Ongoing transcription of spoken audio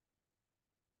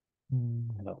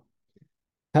Hello.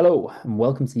 Hello, and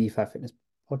welcome to the E5 Fitness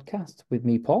podcast with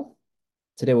me, Paul.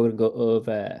 Today we're going to go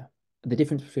over the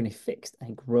difference between a fixed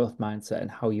and growth mindset and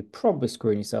how you're probably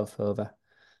screwing yourself over,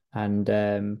 and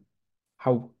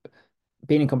how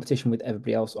being in competition with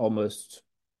everybody else almost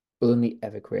only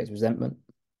ever creates resentment,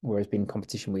 whereas being in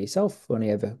competition with yourself only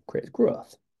ever creates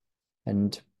growth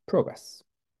and progress.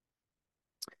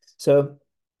 So,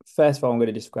 first of all, I'm going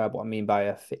to describe what I mean by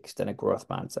a fixed and a growth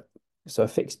mindset. So, a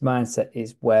fixed mindset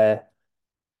is where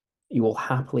you will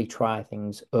happily try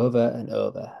things over and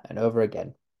over and over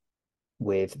again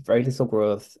with very little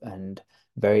growth and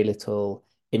very little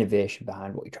innovation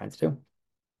behind what you're trying to do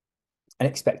and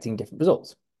expecting different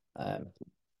results, um,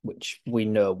 which we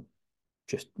know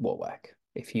just won't work.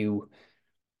 If you,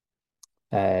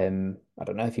 I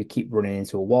don't know, if you keep running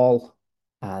into a wall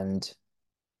and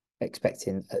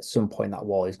expecting at some point that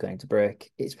wall is going to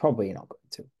break, it's probably not going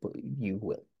to, but you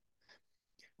will.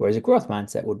 Whereas a growth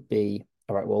mindset would be,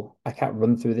 all right, well, I can't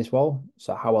run through this wall,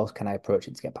 so how else can I approach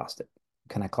it to get past it?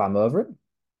 Can I climb over it?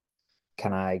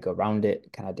 Can I go around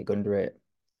it? Can I dig under it?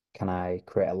 Can I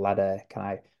create a ladder? Can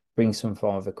I bring some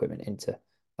form of equipment in to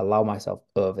allow myself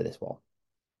over this wall?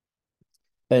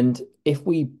 And if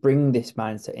we bring this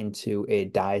mindset into a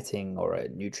dieting or a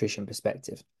nutrition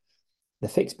perspective, the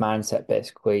fixed mindset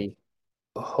basically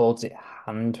holds it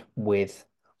hand with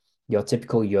your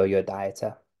typical yo-yo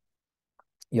dieter,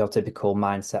 your typical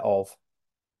mindset of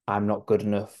I'm not good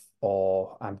enough,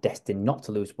 or I'm destined not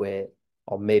to lose weight,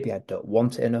 or maybe I don't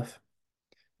want it enough.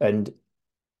 And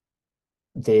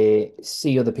they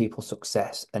see other people's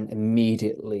success and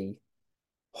immediately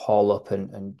haul up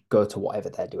and go to whatever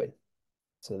they're doing.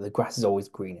 So the grass is always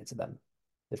greener to them.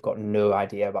 They've got no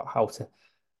idea about how to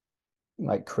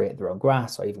like create their own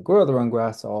grass or even grow their own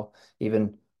grass or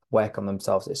even work on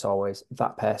themselves. It's always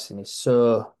that person is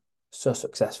so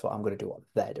successful. I'm going to do what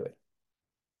they're doing.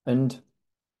 And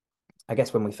I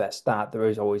guess when we first start, there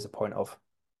is always a point of,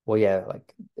 well, yeah,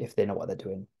 like if they know what they're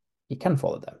doing, you can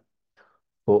follow them.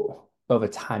 But over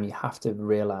time, you have to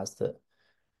realize that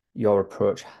your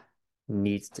approach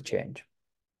needs to change.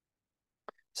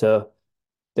 So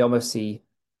they almost see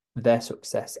their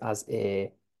success as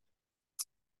they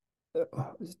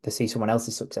see someone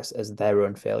else's success as their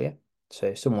own failure. So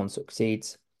if someone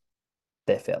succeeds,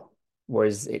 they fail.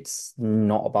 Whereas it's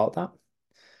not about that.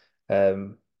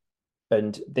 Um,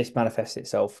 and this manifests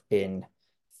itself in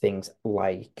things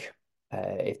like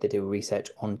if they do research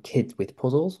on kids with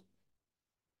puzzles,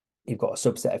 you've got a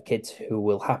subset of kids who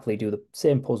will happily do the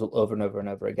same puzzle over and over and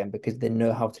over again because they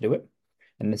know how to do it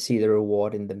and they see the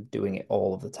reward in them doing it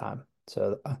all of the time.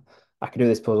 So I can do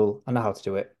this puzzle, I know how to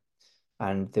do it,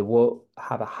 and they won't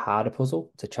have a harder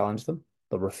puzzle to challenge them.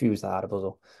 They'll refuse the harder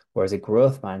puzzle. Whereas a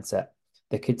growth mindset,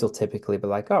 the kids will typically be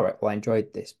like, all right, well, I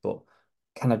enjoyed this, but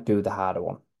can I do the harder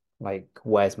one? Like,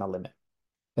 where's my limit?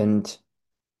 And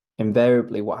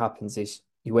invariably, what happens is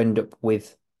you end up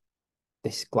with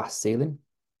this glass ceiling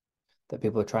that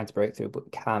people are trying to break through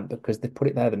but can't because they put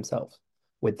it there themselves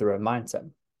with their own mindset.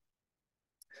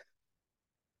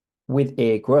 With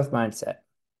a growth mindset,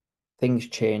 things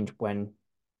change when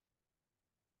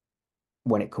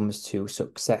it comes to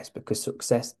success because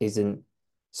success isn't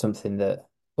something that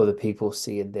other people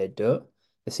see and they don't.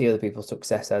 They see other people's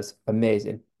success as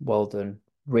amazing, well done,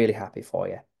 really happy for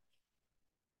you.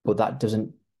 But that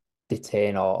doesn't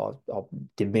detain or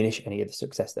diminish any of the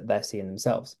success that they're seeing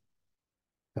themselves.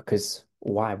 Because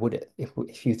why would it?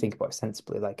 If you think about it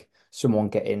sensibly, like someone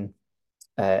getting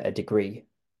a degree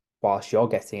whilst you're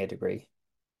getting a degree,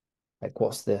 like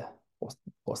what's the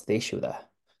issue there?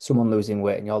 Someone losing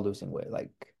weight and you're losing weight,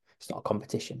 like it's not a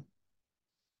competition.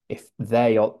 If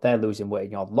they're losing weight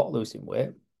and you're not losing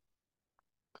weight,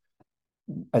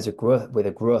 as a growth with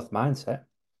a growth mindset,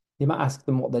 you might ask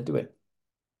them what they're doing.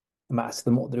 You might ask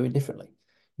them what they're doing differently.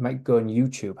 You might go on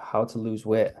YouTube how to lose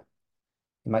weight.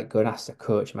 You might go and ask a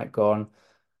coach. You might go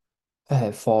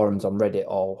on forums on Reddit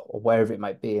or wherever it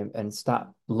might be and start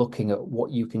looking at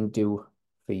what you can do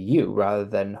for you rather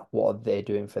than what are they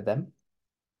doing for them.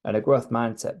 And a growth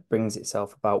mindset brings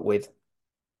itself about with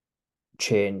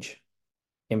change,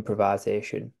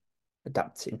 improvisation,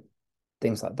 adapting,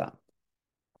 things like that.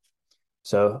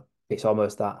 So it's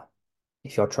almost that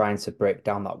if you're trying to break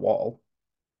down that wall,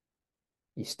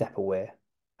 you step away.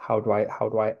 How do I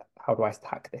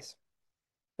attack this?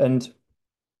 And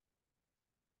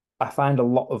I find a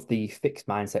lot of the fixed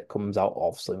mindset comes out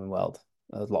of Slimming World.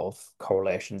 There's a lot of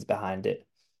correlations behind it.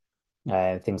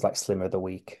 Things like Slimmer of the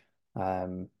Week,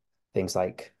 um, things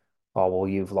like, oh well,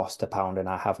 you've lost a pound and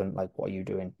I haven't. Like, what are you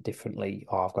doing differently?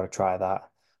 Oh, I've got to try that.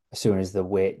 As soon as the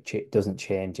weight ch doesn't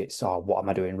change, it's oh, what am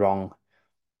I doing wrong?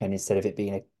 And instead of it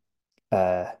being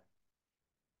uh,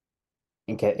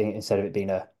 instead of it being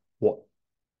a what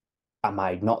am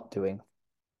I not doing,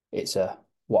 it's a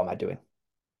what am I doing?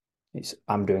 It's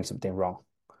I'm doing something wrong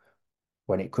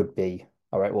when it could be,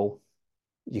 all right, well,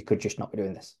 you could just not be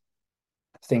doing this.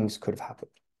 Things could have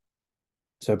happened.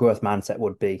 So a growth mindset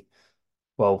would be,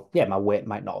 well, yeah, my weight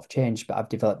might not have changed, but I've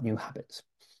developed new habits.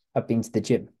 I've been to the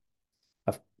gym.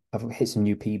 I've I've hit some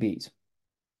new PBs.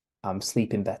 I'm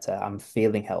sleeping better. I'm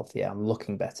feeling healthier. I'm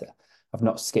looking better. I've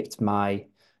not skipped my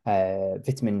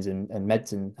vitamins and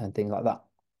meds and things like that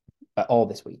at all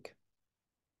this week.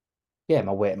 Yeah,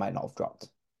 my weight might not have dropped.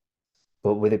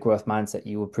 But with a growth mindset,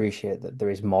 you appreciate that there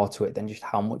is more to it than just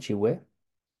how much you weigh.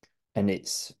 And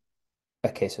it's a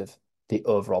case of the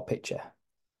overall picture.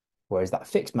 Whereas that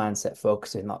fixed mindset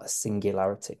focuses on a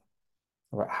singularity.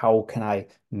 Right? How can I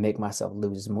make myself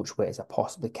lose as much weight as I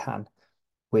possibly can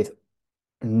with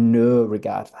no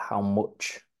regard for how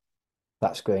much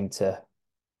that's going to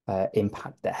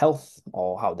impact their health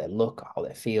or how they look or how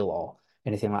they feel or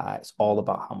anything like that. It's all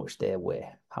about how much they weigh,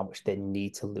 how much they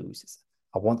need to lose.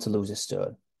 I want to lose a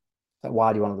stone. Like,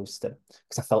 why do you want to lose a stone?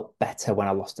 Because I felt better when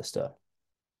I lost a stone.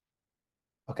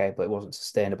 Okay, but it wasn't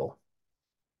sustainable.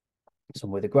 So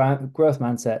with a growth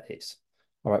mindset, it's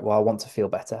all right. Well, I want to feel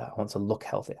better. I want to look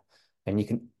healthier, and you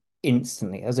can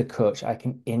instantly, as a coach, I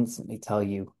can instantly tell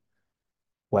you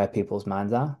where people's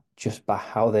minds are just by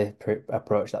how they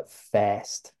approach that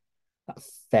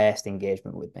first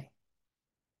engagement with me.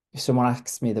 If someone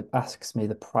asks me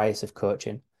the price of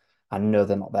coaching, I know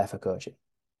they're not there for coaching.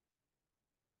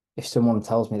 If someone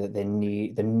tells me that they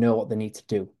know what they need to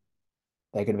do,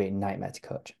 they're going to be a nightmare to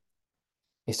coach.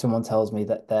 If someone tells me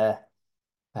that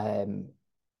um,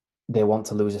 they want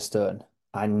to lose a stone,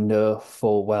 I know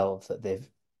full well that they've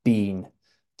been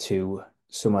to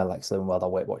somewhere like Slim World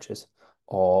or Weight Watchers,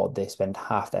 or they spend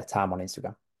half their time on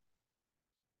Instagram.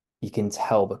 You can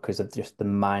tell because of just the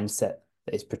mindset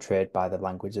that is portrayed by the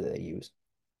language that they use.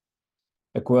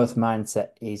 A growth mindset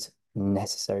is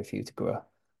necessary for you to grow.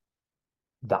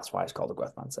 That's why it's called a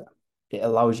growth mindset. It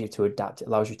allows you to adapt, it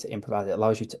allows you to improvise, it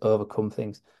allows you to overcome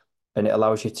things, and it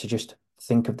allows you to just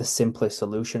think of the simplest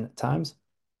solution at times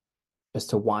as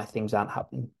to why things aren't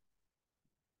happening.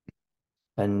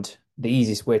 And the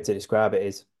easiest way to describe it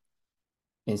is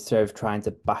instead of trying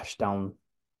to bash down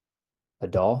a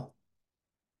door,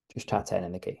 just try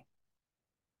turning the key.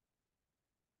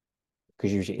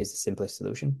 Because usually it is the simplest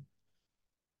solution.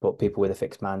 But people with a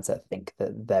fixed mindset think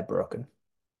that they're broken.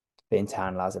 They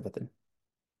internalize everything.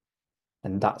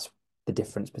 And that's the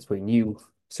difference between you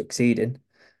succeeding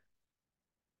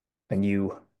and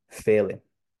you failing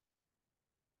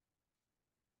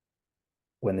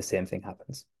when the same thing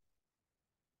happens.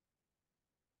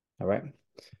 All right.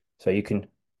 So you can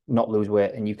not lose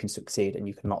weight and you can succeed and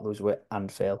you can not lose weight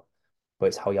and fail. But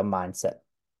it's how your mindset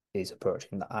is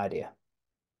approaching that idea.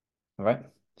 All right.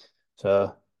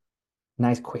 So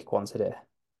nice quick one today.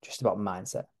 Just about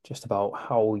mindset, just about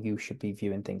how you should be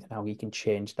viewing things and how you can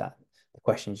change that. The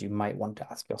questions you might want to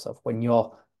ask yourself when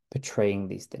you're portraying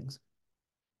these things.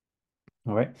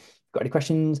 All right. Got any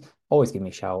questions? Always give me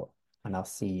a shout and I'll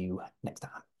see you next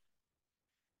time.